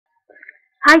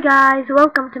Hi guys,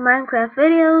 welcome to Minecraft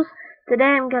videos. Today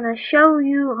I'm gonna show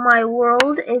you my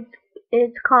world.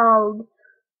 It's called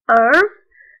Earth,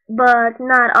 but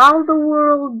not all the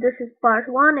world. This is part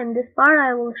 1. In this part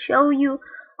I will show you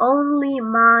only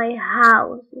my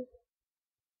house.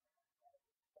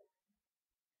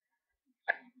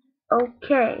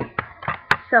 Okay,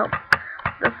 so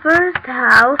the first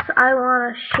house I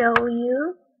wanna show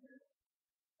you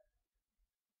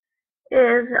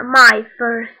is my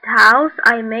first house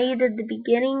I made at the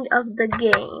beginning of the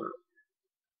game.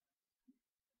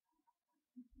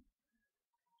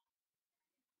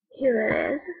 Here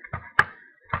it is.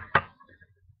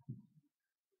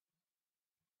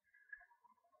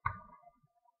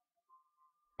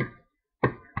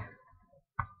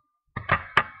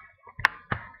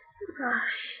 Oh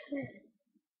shit.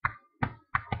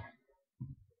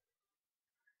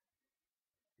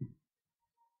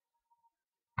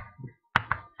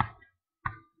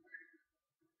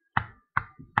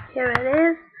 Here it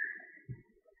is.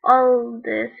 All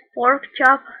this pork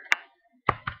chop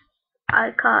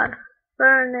I got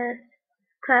furnace,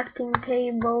 crafting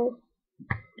table,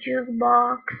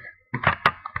 jukebox,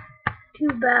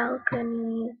 2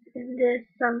 balconies, and this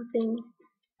something,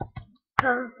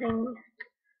 2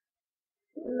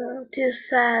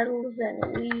 saddles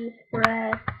and wheat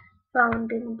bread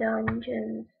found in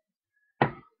dungeons.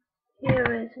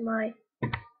 Here is my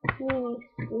mini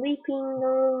sleeping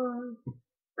room.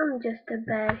 I'm just a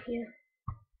bed here.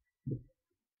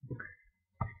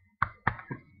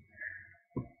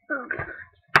 Oh god,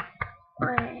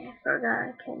 I forgot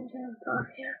I can jump off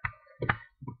here.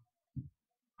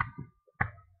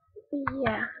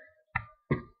 Yeah,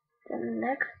 the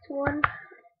next one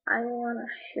I wanna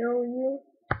show you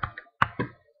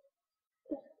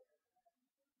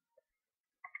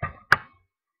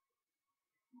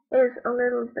is a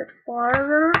little bit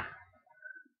farther,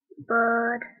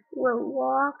 but we'll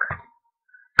walk.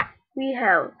 We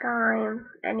have time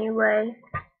anyway.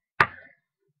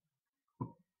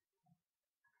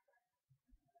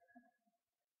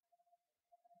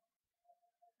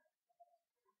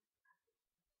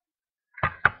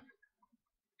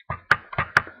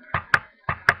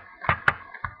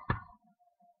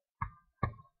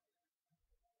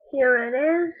 Here it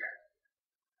is.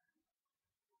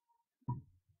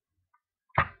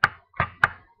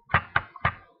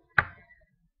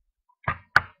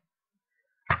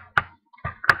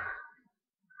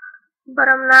 But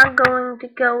I'm not going to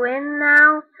go in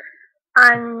now.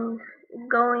 I'm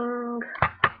going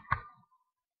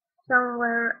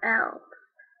somewhere else.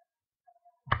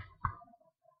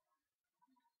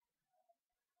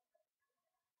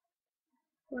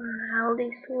 All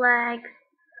these lags.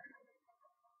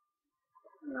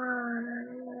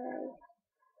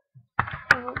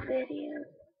 Oh, video.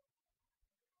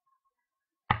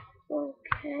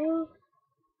 Okay.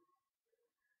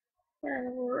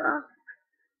 And we're up.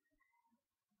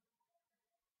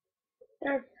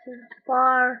 It's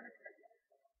far,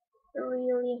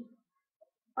 really,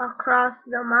 across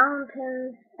the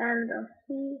mountains and the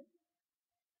sea.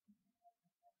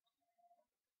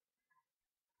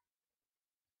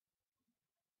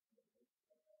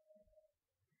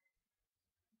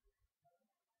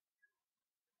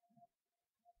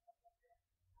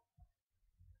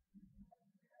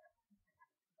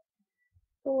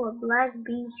 Oh, a black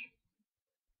beach.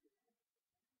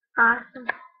 Awesome.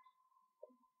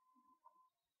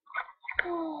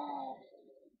 Oh.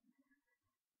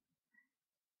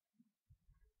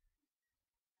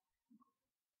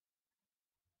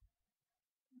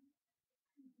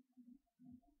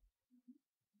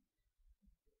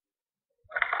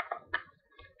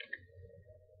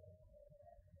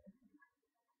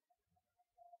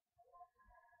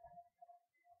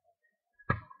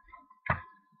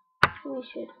 We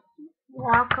should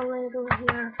walk a little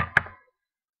here.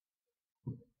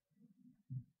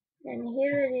 And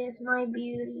here it is, my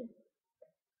beauty.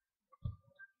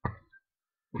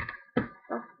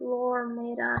 A floor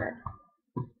made out of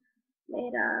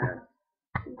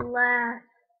glass.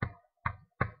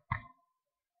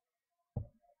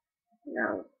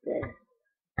 Now this.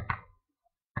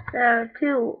 There are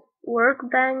 2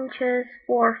 workbenches,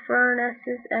 4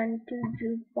 furnaces, and 2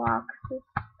 jukeboxes.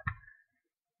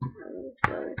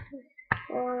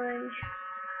 Orange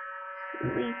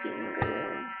sleeping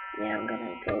room. Yeah, I'm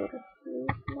gonna go to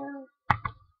sleep now.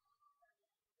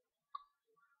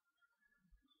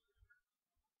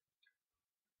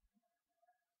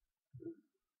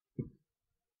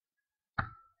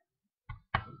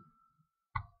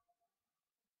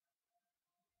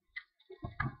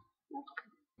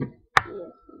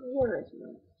 Yes, here is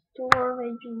my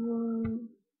storage room.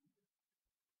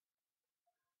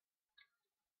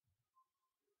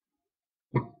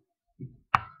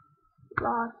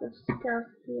 lots of stuff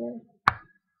here.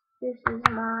 This is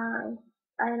my,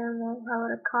 I don't know how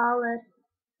to call it.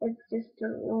 It's just a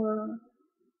room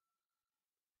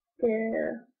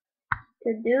to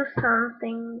do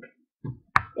something.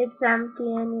 It's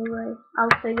empty anyway.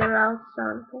 I'll figure out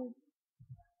something.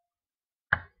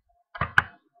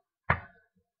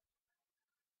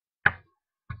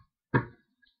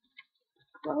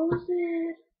 Close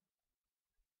it.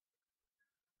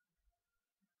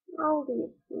 All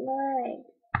these legs.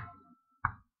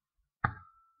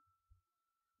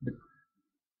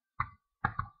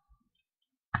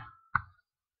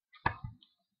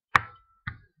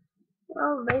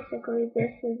 Well, basically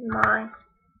this is my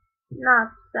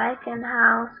not second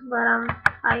house, but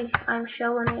I'm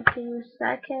showing it to you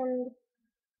second.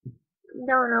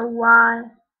 Don't know why.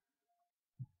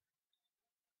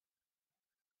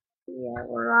 Yeah,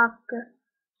 we're up to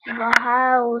the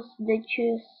house that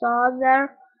you saw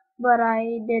there, but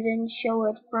I didn't show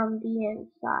it from the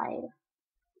inside.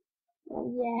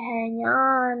 Yeah, hang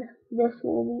on. This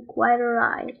will be quite a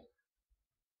ride.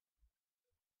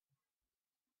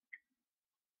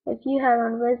 If you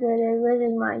haven't visited,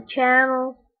 visit my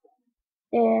channel.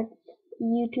 It's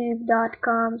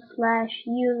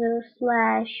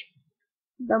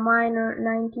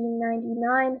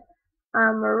youtube.com/user/theminer1999.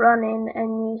 I'm running a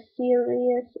new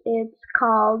series. It's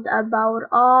called About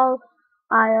All.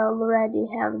 I already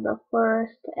have the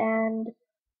first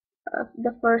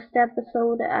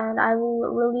episode, and I will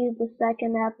release the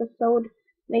second episode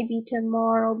maybe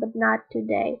tomorrow, but not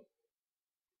today.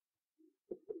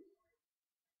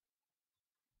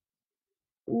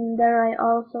 There I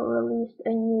also released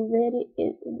a new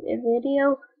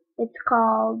video. It's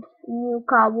called New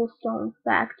Cobblestone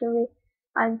Factory.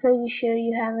 I'm pretty sure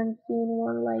you haven't seen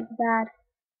one like that.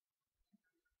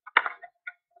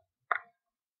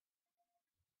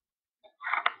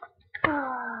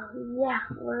 Yeah,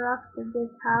 we're off to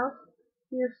this house.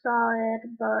 You saw it,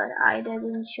 but I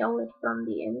didn't show it from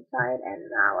the inside, and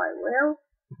now I will.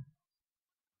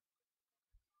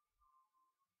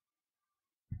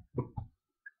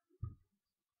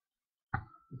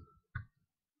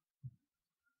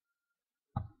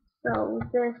 So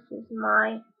this is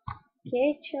my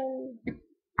kitchen.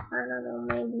 I don't know,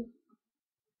 maybe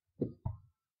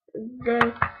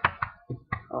this.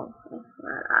 Oh, it's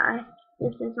not I.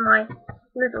 This is my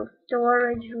little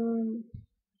storage room.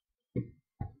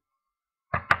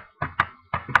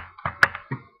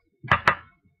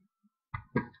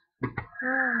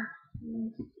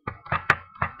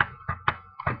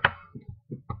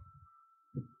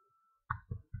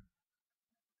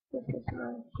 This is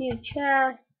my huge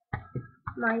chest,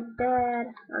 my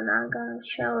bed. I'm not gonna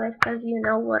show it because you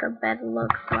know what a bed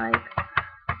looks like.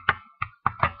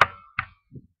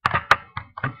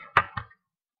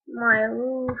 My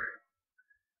roof.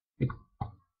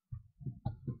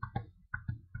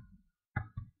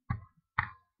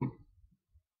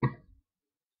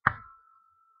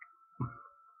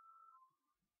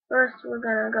 First we're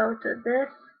gonna go to this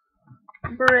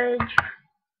bridge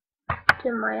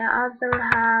to my other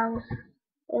house.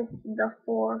 It's the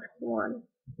fourth one.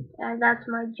 And that's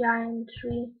my giant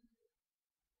tree.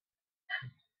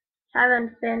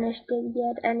 Haven't finished it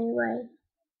yet anyway.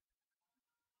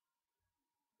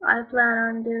 I plan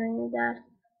on doing that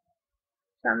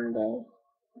someday.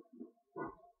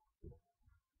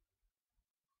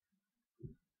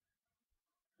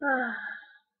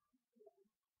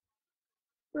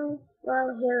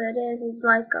 Well, here it is. It's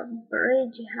like a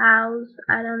bridge house.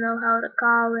 I don't know how to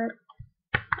call it.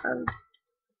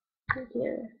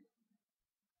 Here.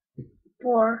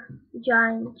 4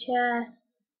 giant chest,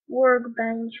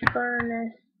 workbench,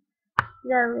 furnace.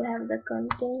 There we have the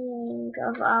continuing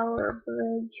of our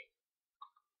bridge.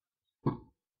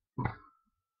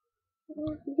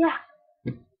 Yeah.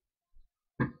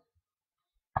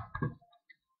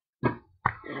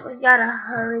 We gotta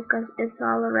hurry because it's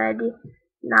already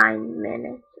 9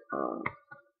 minutes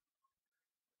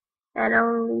and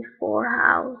only 4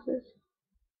 houses.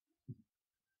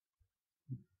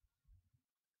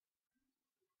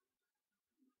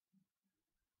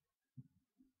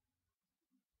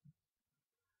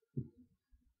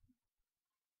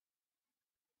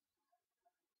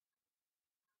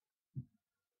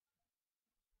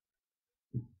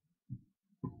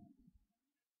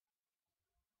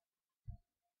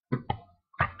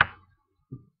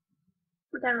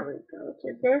 Then we go to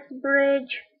this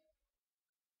bridge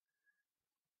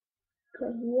to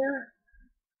here,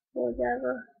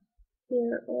 whatever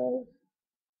here is.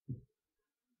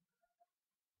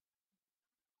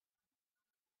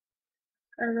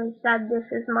 As I said,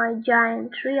 this is my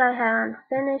giant tree. I haven't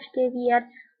finished it yet.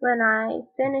 When I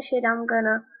finish it, I'm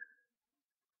gonna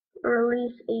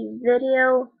release a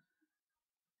video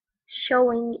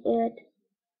showing it.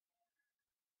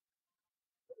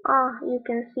 Oh, you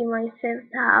can see my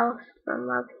fifth house from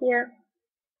up here.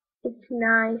 It's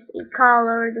nice, a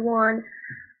colored one.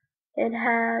 It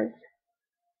has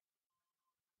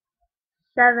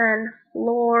 7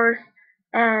 floors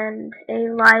and a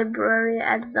library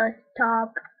at the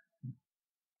top.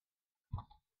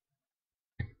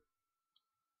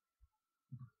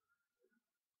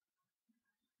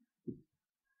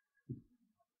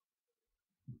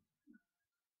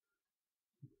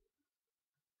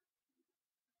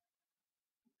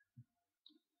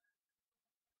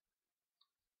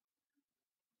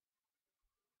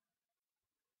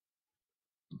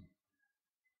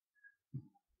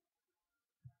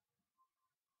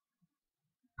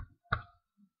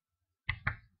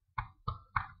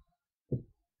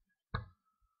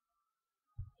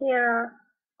 Here are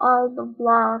all the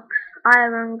blocks: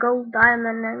 iron, gold,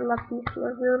 diamond, and lapis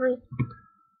lazuli.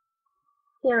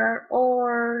 Here are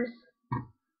ores.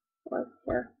 What's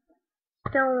here?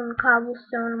 Stone,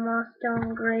 cobblestone, moss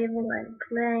stone, gravel, and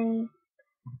clay.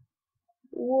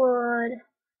 Wood,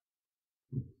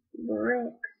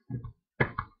 bricks,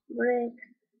 bricks.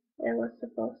 It was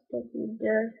supposed to be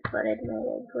dirt, but it made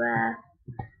it grass.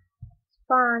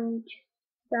 Sponge,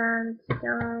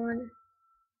 sandstone.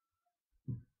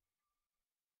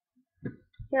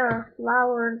 Here are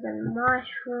flowers and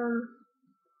mushrooms.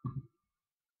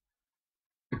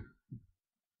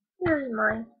 Here's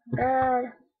my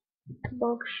bed,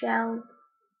 bookshelf,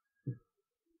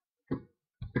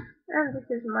 and this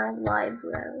is my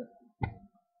library.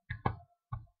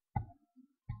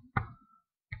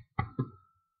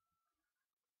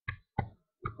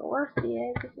 Where's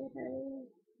the exit?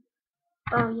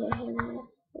 Oh yeah, here it is.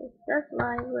 It's this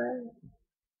library.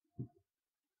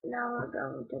 Now we're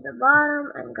going to the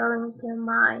bottom and going to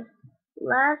my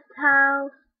last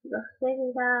house, the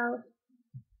 6th house.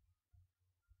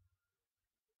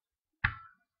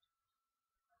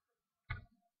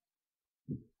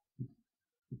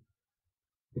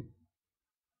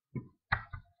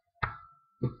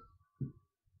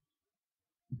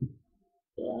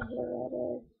 Yeah, here it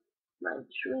is. My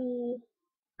tree.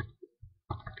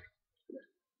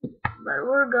 But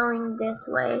we're going this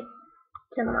way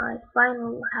to my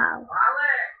final house.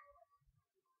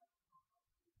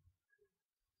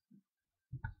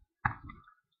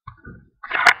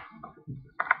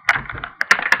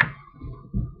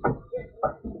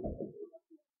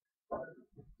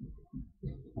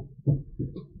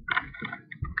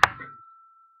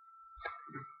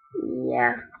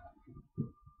 Yeah.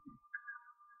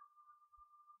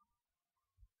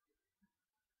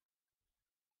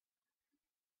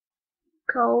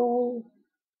 Coal.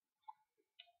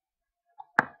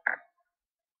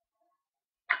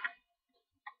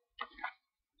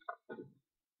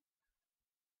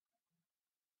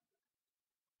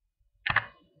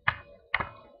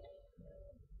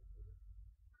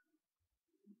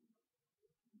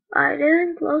 I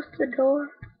didn't close the door.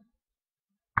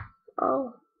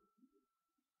 Oh.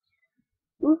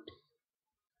 Oops.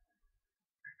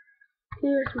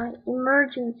 Here's my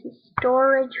emergency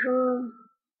storage room.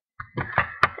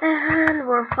 And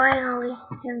we're finally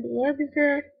in the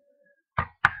exit.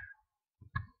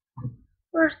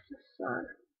 Where's the sun?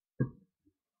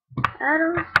 I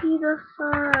don't see the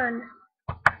sun.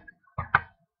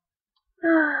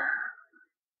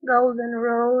 Golden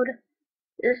Road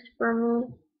is for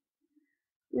me.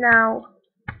 Now,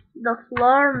 the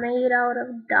floor made out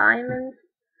of diamonds.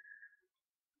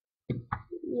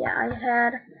 Yeah, I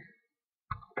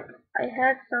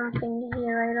had something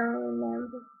here, I don't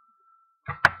remember.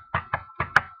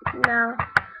 Now,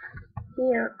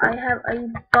 here I have a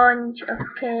bunch of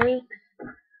cakes.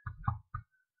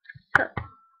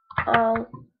 Oh,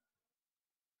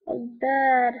 a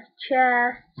bed,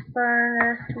 chest,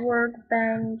 furnace,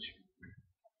 workbench.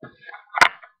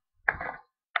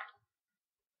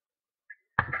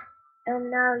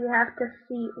 And now you have to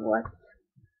see what.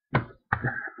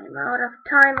 I'm out of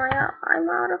time. I'm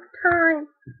out of time.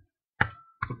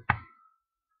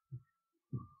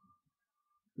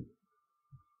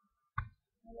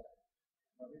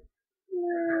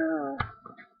 No.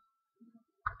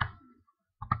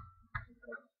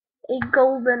 A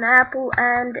golden apple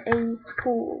and a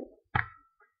pool.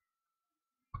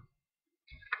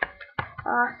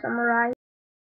 Awesome, right?